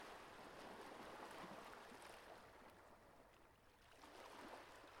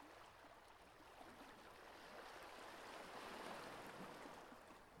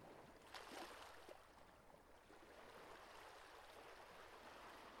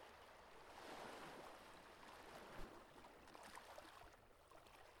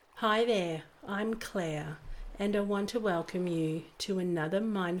Hi there, I'm Claire, and I want to welcome you to another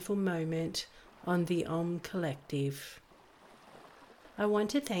mindful moment on the Om Collective. I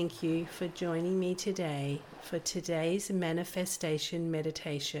want to thank you for joining me today for today's manifestation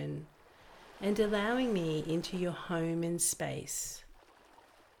meditation and allowing me into your home and space.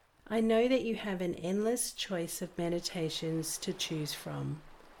 I know that you have an endless choice of meditations to choose from,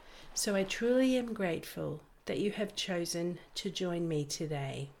 so I truly am grateful that you have chosen to join me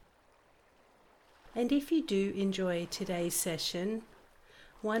today. And if you do enjoy today's session,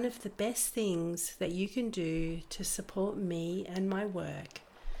 one of the best things that you can do to support me and my work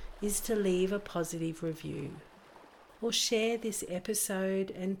is to leave a positive review or share this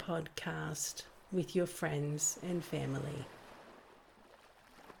episode and podcast with your friends and family.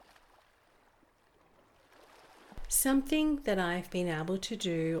 Something that I've been able to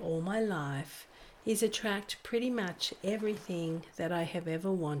do all my life is attract pretty much everything that I have ever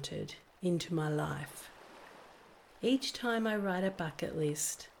wanted into my life. Each time I write a bucket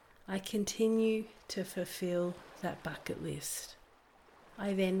list, I continue to fulfill that bucket list.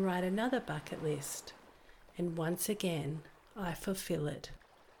 I then write another bucket list, and once again, I fulfill it.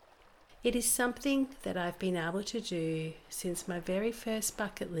 It is something that I've been able to do since my very first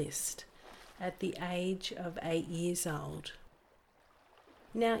bucket list at the age of 8 years old.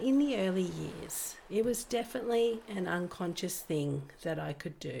 Now, in the early years, it was definitely an unconscious thing that I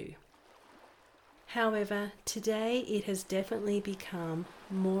could do. However, today it has definitely become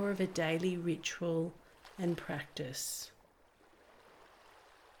more of a daily ritual and practice.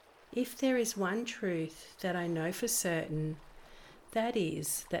 If there is one truth that I know for certain, that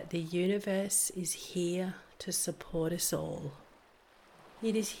is that the universe is here to support us all.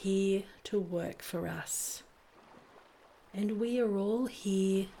 It is here to work for us. And we are all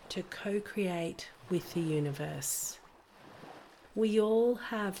here to co-create with the universe. We all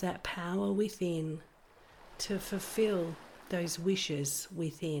have that power within to fulfill those wishes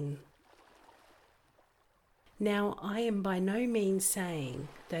within. Now, I am by no means saying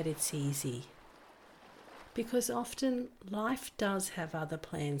that it's easy, because often life does have other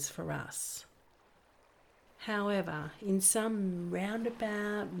plans for us. However, in some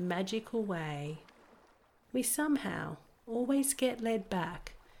roundabout, magical way, we somehow always get led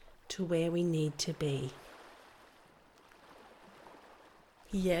back to where we need to be.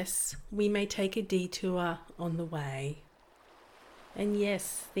 Yes, we may take a detour on the way. And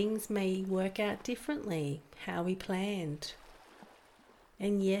yes, things may work out differently, how we planned.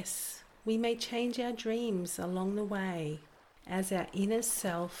 And yes, we may change our dreams along the way as our inner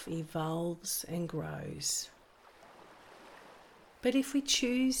self evolves and grows. But if we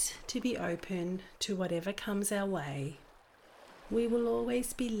choose to be open to whatever comes our way, we will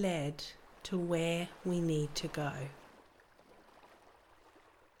always be led to where we need to go.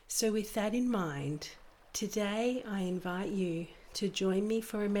 So with that in mind, today I invite you to join me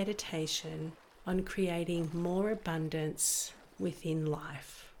for a meditation on creating more abundance within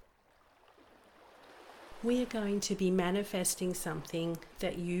life. We are going to be manifesting something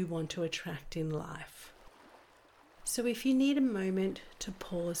that you want to attract in life. So if you need a moment to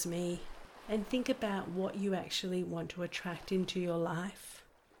pause me and think about what you actually want to attract into your life,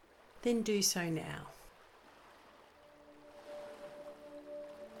 then do so now.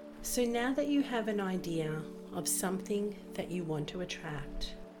 So now that you have an idea of something that you want to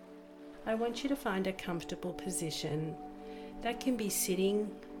attract, I want you to find a comfortable position. That can be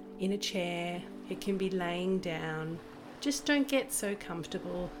sitting in a chair, it can be laying down. Just don't get so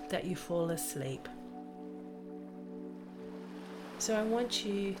comfortable that you fall asleep. So I want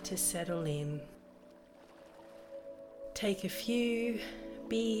you to settle in. Take a few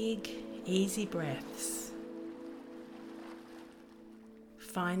big, easy breaths.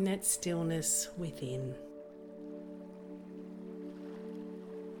 Find that stillness within.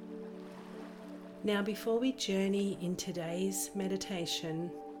 Now, before we journey in today's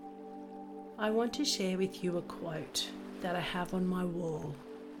meditation, I want to share with you a quote that I have on my wall.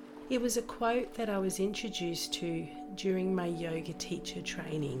 It was a quote that I was introduced to during my yoga teacher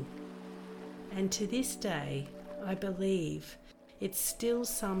training. And to this day, I believe it still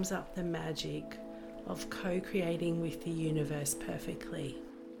sums up the magic of co-creating with the universe perfectly,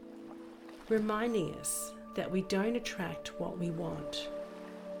 reminding us that we don't attract what we want,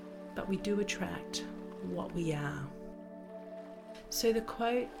 but we do attract what we are. So the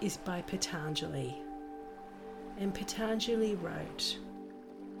quote is by Patanjali, and Patanjali wrote,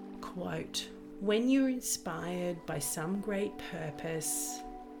 quote, "When you're inspired by some great purpose,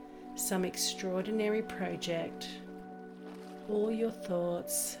 some extraordinary project, all your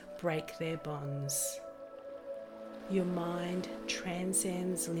thoughts break their bonds. Your mind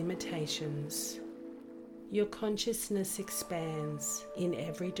transcends limitations. Your consciousness expands in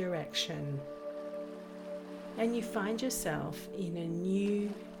every direction, and you find yourself in a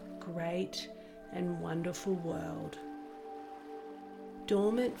new, great, and wonderful world.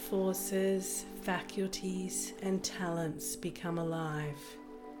 Dormant forces, faculties, and talents become alive,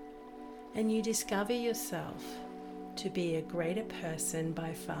 and you discover yourself to be a greater person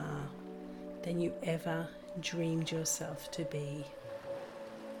by far than you ever dreamed yourself to be.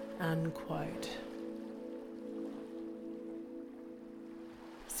 Unquote.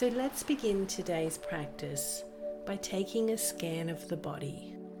 So let's begin today's practice by taking a scan of the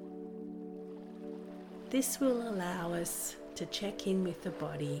body. This will allow us to check in with the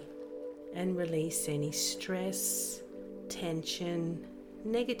body and release any stress, tension,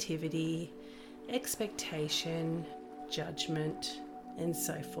 negativity, expectation, judgment, and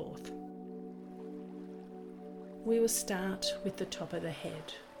so forth. We will start with the top of the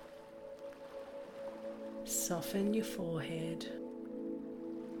head. Soften your forehead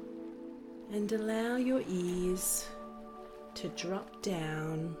and allow your ears to drop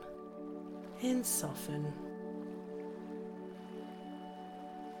down and soften.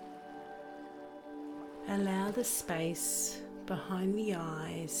 Allow the space behind the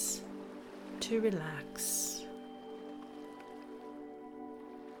eyes to relax.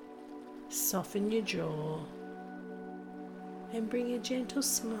 Soften your jaw and bring a gentle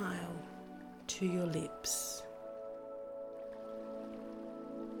smile to your lips.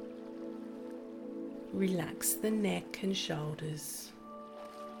 Relax the neck and shoulders.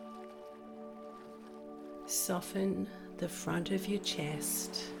 Soften the front of your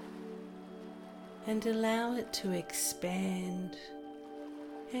chest and allow it to expand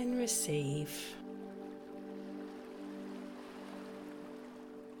and receive.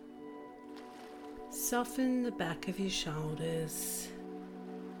 Soften the back of your shoulders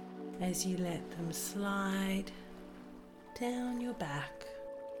as you let them slide down your back.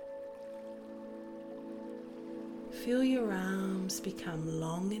 Feel your arms become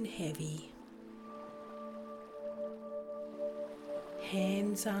long and heavy.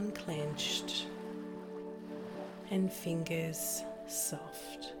 Hands unclenched and fingers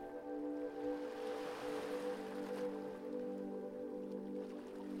soft.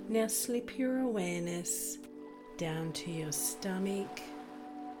 Now slip your awareness down to your stomach,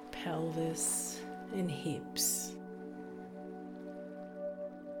 pelvis, and hips.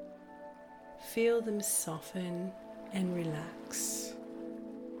 Feel them soften and relax.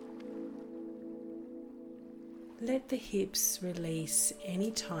 Let the hips release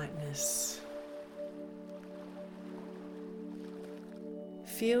any tightness.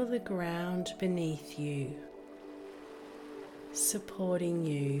 Feel the ground beneath you, supporting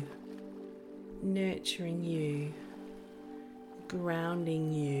you, nurturing you,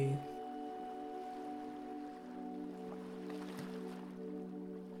 grounding you.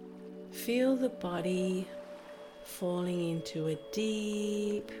 Feel the body falling into a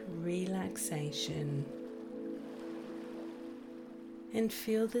deep relaxation, and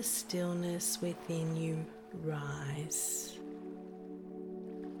feel the stillness within you rise.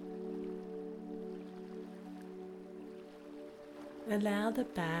 Allow the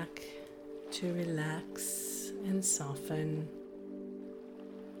back to relax and soften,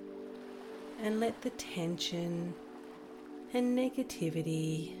 and let the tension and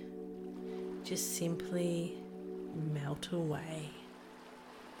negativity just simply melt away.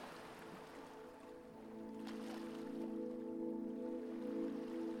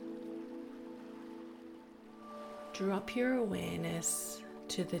 Drop your awareness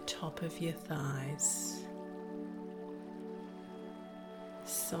to the top of your thighs.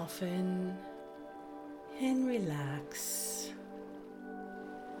 Soften and relax.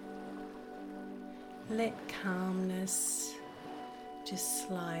 Let calmness just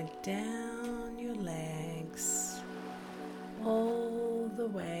slide down your legs all the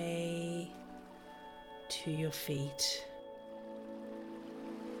way to your feet.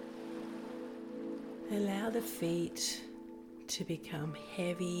 Allow the feet to become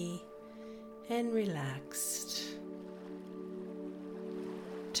heavy and relaxed.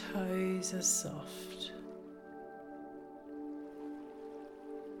 Toes are soft.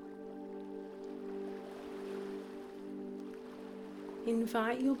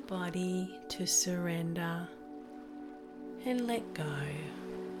 Invite your body to surrender and let go.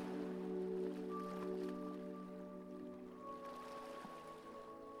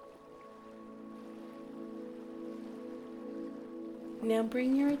 Now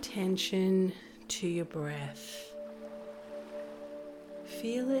bring your attention to your breath.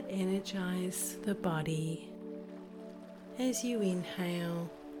 Feel it energize the body as you inhale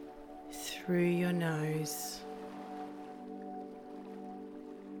through your nose.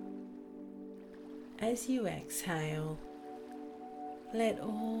 As you exhale, let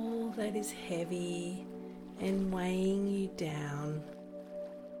all that is heavy and weighing you down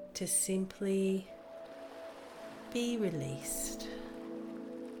to simply be released.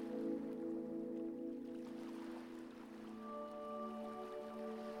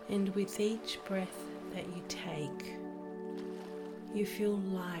 And with each breath that you take, you feel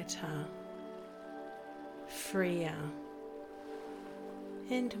lighter, freer,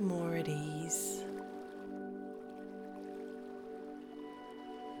 and more at ease.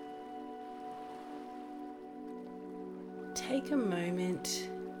 Take a moment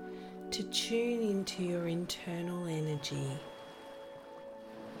to tune into your internal energy.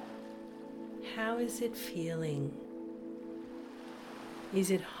 How is it feeling?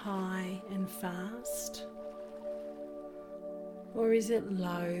 Is it high and fast? Or is it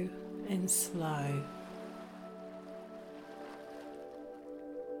low and slow?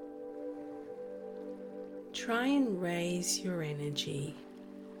 Try and raise your energy.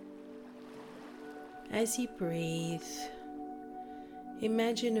 As you breathe,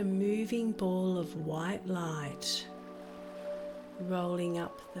 imagine a moving ball of white light rolling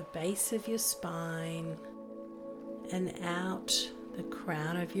up the base of your spine and out the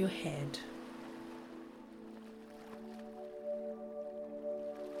crown of your head.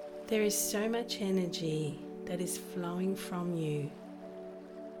 There is so much energy that is flowing from you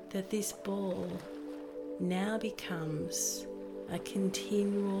that this ball now becomes a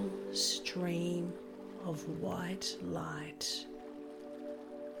continual stream of white light.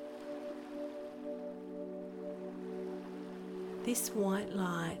 This white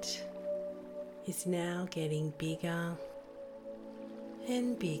light is now getting bigger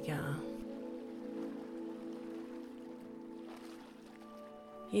and bigger.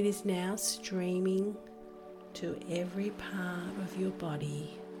 It is now streaming to every part of your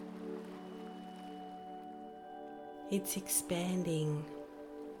body. It's expanding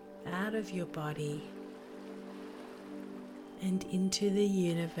out of your body and into the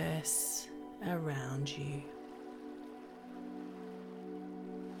universe around you.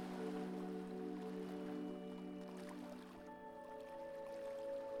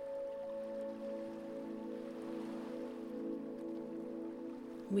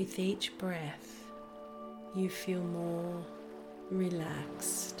 With each breath, you feel more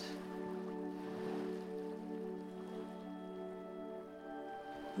relaxed.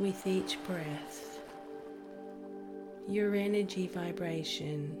 With each breath, your energy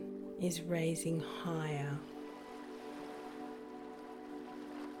vibration is raising higher.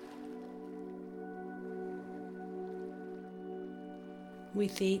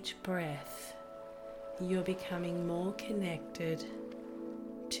 With each breath, you're becoming more connected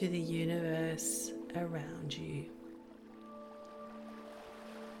to the universe around you.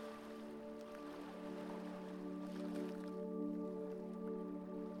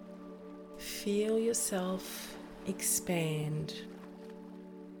 Feel yourself expand.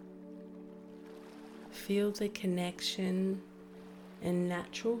 Feel the connection and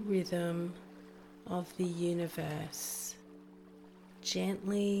natural rhythm of the universe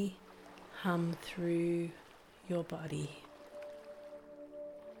gently hum through your body.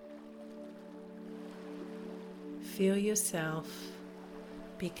 Feel yourself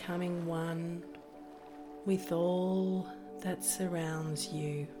becoming one with all that surrounds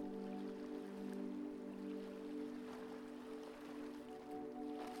you.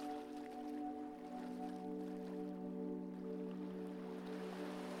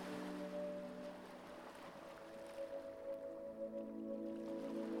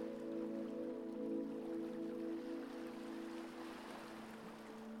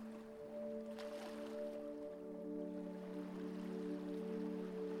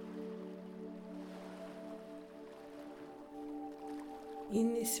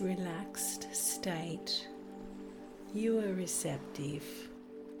 In this relaxed state, you are receptive.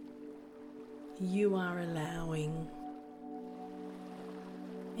 You are allowing,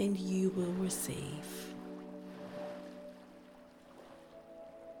 and you will receive.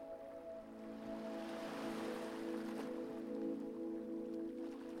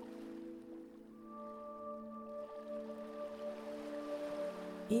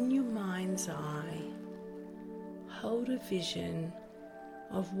 In your mind's eye, hold a vision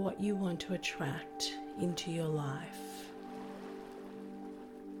of what you want to attract into your life.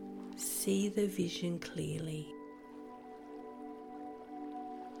 See the vision clearly.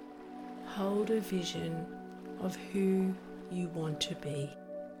 Hold a vision of who you want to be.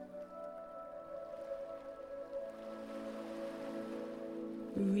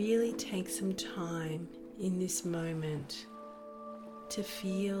 really take some time in this moment to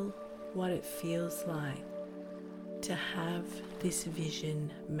feel what it feels like to have this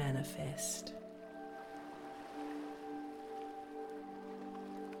vision manifest.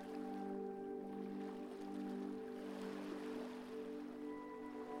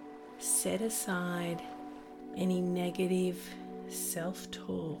 Set aside any negative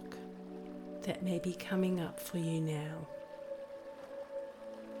self-talk that may be coming up for you now.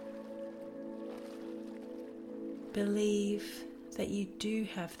 Believe that you do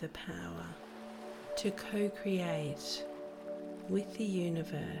have the power to co-create with the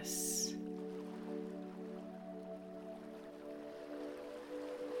universe.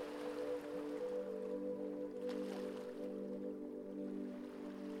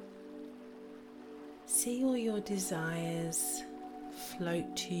 See all your desires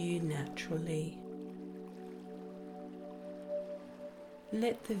float to you naturally.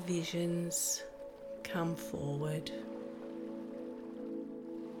 Let the visions come forward.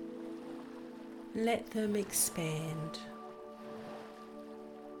 Let them expand.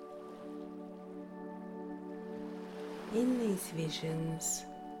 In these visions,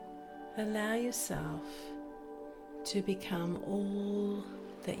 allow yourself to become all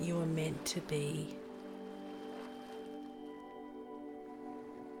that you are meant to be.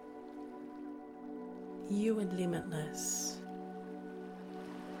 You are limitless.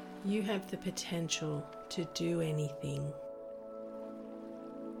 You have the potential to do anything.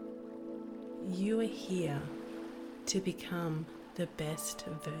 You are here to become the best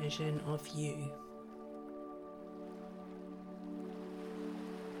version of you.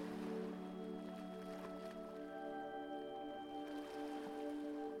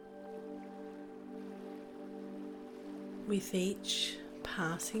 With each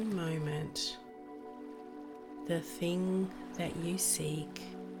passing moment, the thing that you seek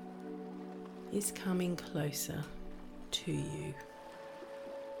is coming closer to you.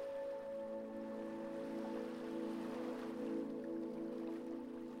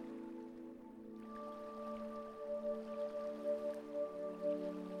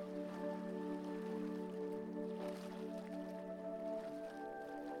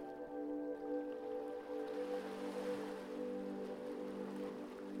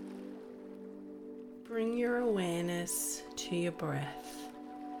 Bring your awareness to your breath,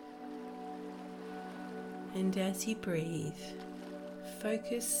 and as you breathe,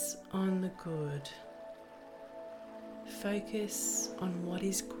 focus on the good. Focus on what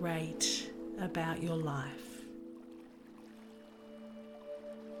is great about your life.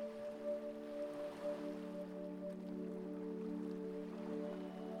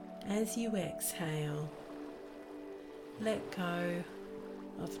 As you exhale, let go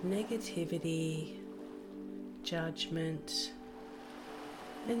of negativity, judgment,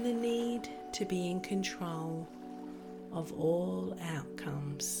 and the need to be in control of all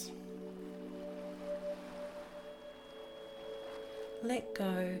outcomes. Let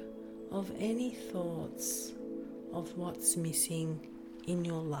go of any thoughts of what's missing in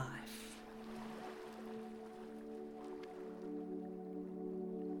your life.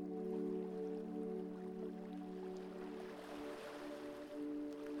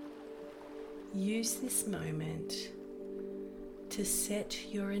 Use this moment to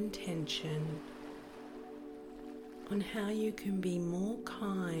set your intention on how you can be more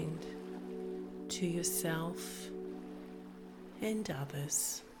kind to yourself and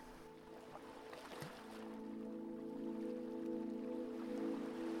others.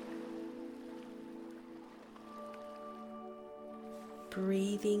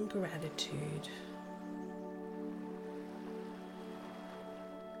 Breathing gratitude.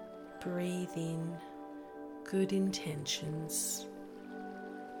 Breathe in good intentions.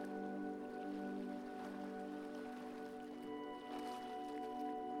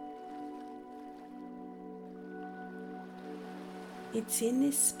 It's in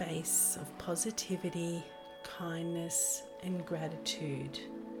this space of positivity, kindness, and gratitude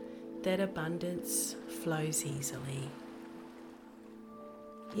that abundance flows easily.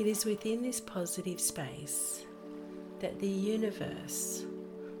 It is within this positive space that the universe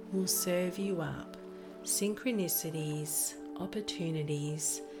will serve you up synchronicities,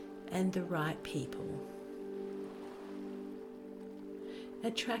 opportunities, and the right people.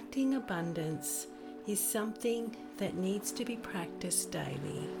 Attracting abundance is something that needs to be practiced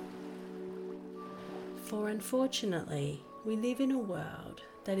daily. For unfortunately, we live in a world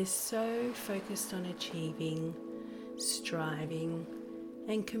that is so focused on achieving, striving,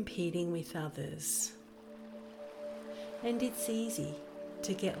 and competing with others. And it's easy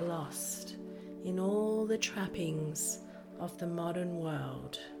to get lost in all the trappings of the modern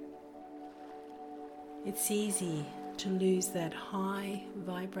world. It's easy to lose that high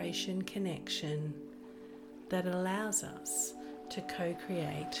vibration connection that allows us to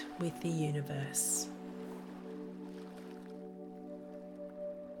co-create with the universe.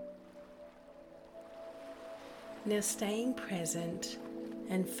 Now, staying present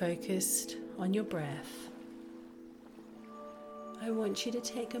and focused on your breath, I want you to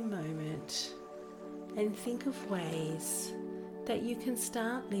take a moment and think of ways that you can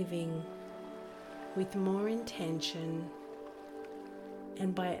start living with more intention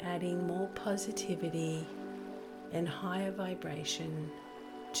and by adding more positivity and higher vibration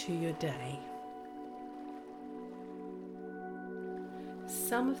to your day.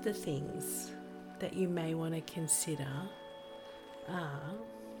 Some of the things that you may want to consider are: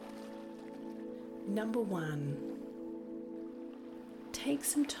 number one, take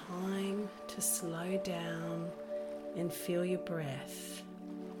some time to slow down and feel your breath.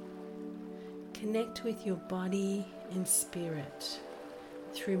 Connect with your body and spirit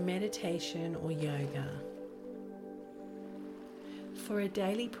through meditation or yoga. For a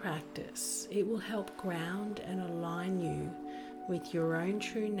daily practice, it will help ground and align you with your own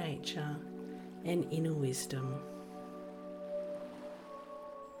true nature and inner wisdom.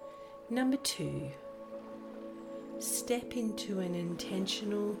 Number two, step into an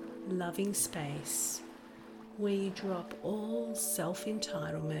intentional, loving space where you drop all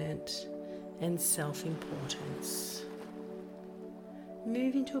self-entitlement and self-importance.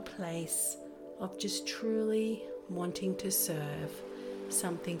 Move into a place of just truly wanting to serve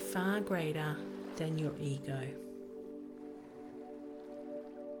something far greater than your ego.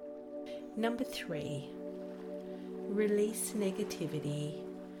 Number three, release negativity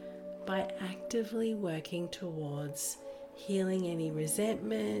by actively working towards healing any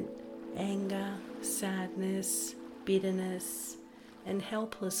resentment, anger, sadness, bitterness, and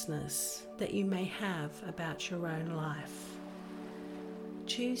helplessness that you may have about your own life.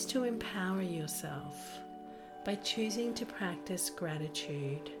 Choose to empower yourself by choosing to practice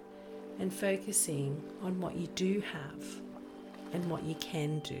gratitude and focusing on what you do have and what you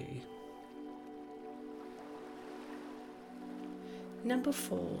can do. Number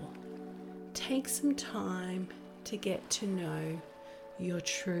four, take some time to get to know your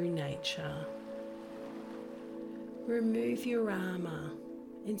true nature. Remove your armor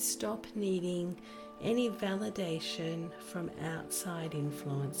and stop needing any validation from outside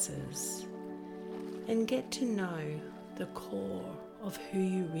influences, and get to know the core of who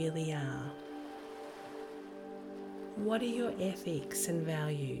you really are. What are your ethics and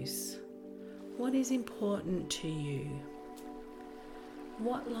values? What is important to you?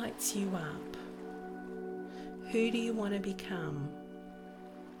 What lights you up? Who do you want to become?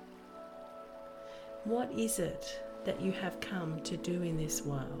 What is it that you have come to do in this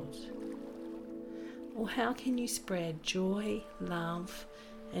world? Or how can you spread joy, love,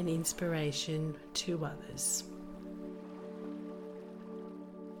 and inspiration to others?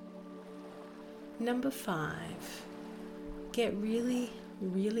 Number five, get really,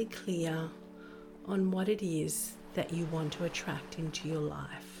 really clear on what it is that you want to attract into your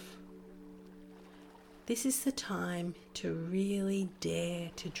life. This is the time to really dare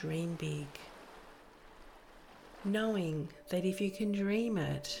to dream big, knowing that if you can dream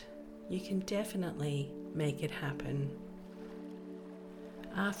it, you can definitely make it happen.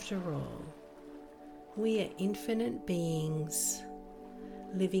 After all, we are infinite beings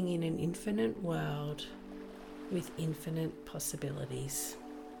living in an infinite world with infinite possibilities.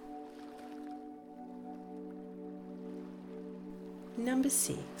 Number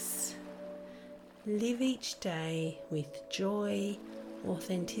six, live each day with joy,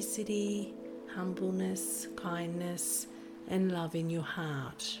 authenticity, humbleness, kindness, and love in your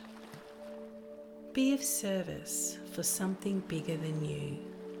heart. Be of service for something bigger than you.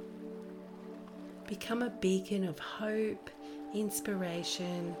 Become a beacon of hope,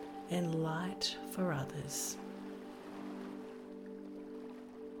 inspiration, and light for others.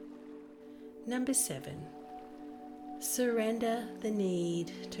 Number seven, surrender the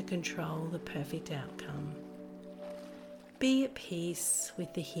need to control the perfect outcome. Be at peace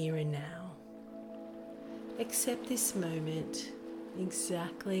with the here and now. Accept this moment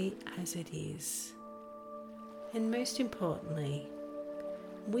exactly as it is. And most importantly,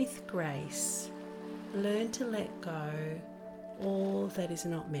 with grace, learn to let go all that is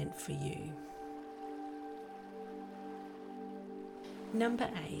not meant for you. Number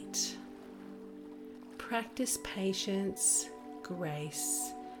eight, practice patience,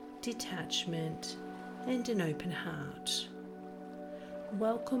 grace, detachment, and an open heart.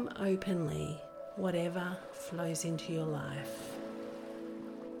 Welcome openly whatever flows into your life.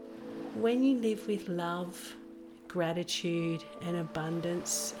 When you live with love, gratitude, and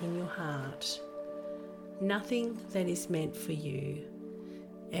abundance in your heart, nothing that is meant for you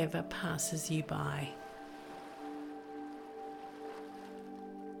ever passes you by.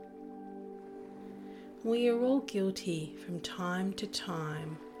 We are all guilty from time to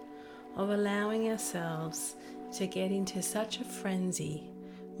time of allowing ourselves to get into such a frenzy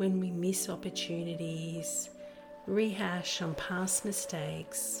when we miss opportunities, rehash on past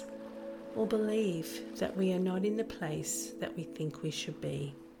mistakes, or believe that we are not in the place that we think we should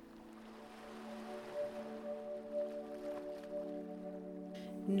be.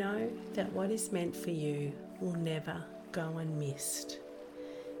 Know that what is meant for you will never go unmissed.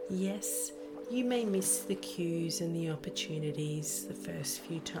 Yes, you may miss the cues and the opportunities the first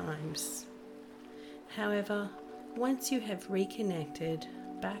few times. However, once you have reconnected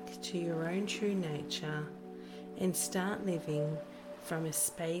back to your own true nature and start living from a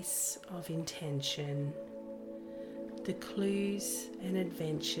space of intention, the clues and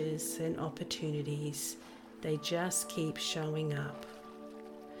adventures and opportunities, they just keep showing up.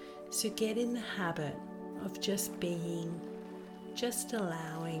 So get in the habit of just being, just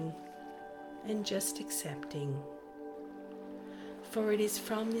allowing, and just accepting. For it is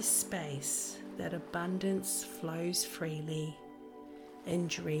from this space that abundance flows freely and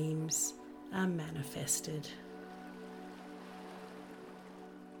dreams are manifested.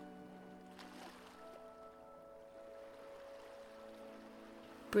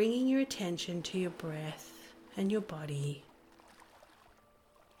 Bringing your attention to your breath and your body.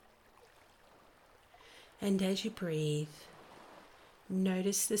 And as you breathe,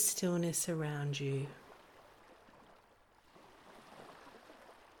 notice the stillness around you.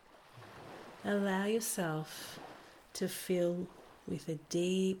 Allow yourself to fill with a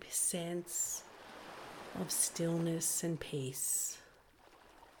deep sense of stillness and peace.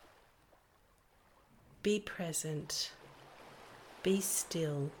 Be present, be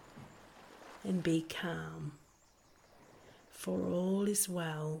still, and be calm, for all is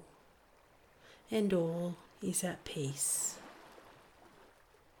well and all is at peace.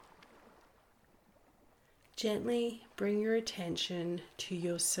 Gently bring your attention to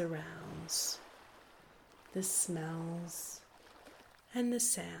your surrounds, the smells and the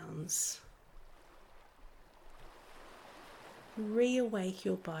sounds. Reawake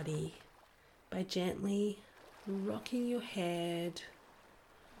your body by gently rocking your head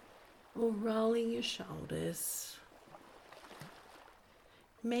or rolling your shoulders.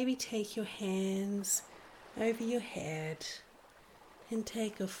 Maybe take your hands over your head and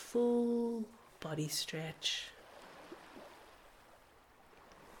take a full body stretch.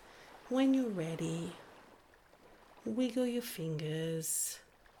 When you're ready, wiggle your fingers,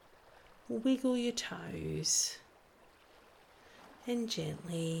 wiggle your toes, and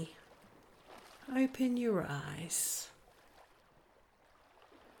gently open your eyes.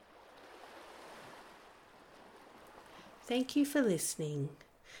 Thank you for listening.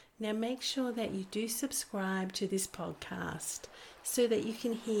 Now make sure that you do subscribe to this podcast so that you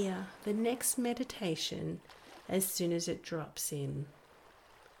can hear the next meditation as soon as it drops in.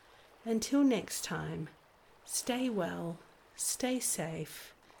 Until next time, stay well, stay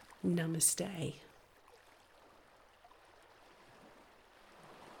safe, namaste.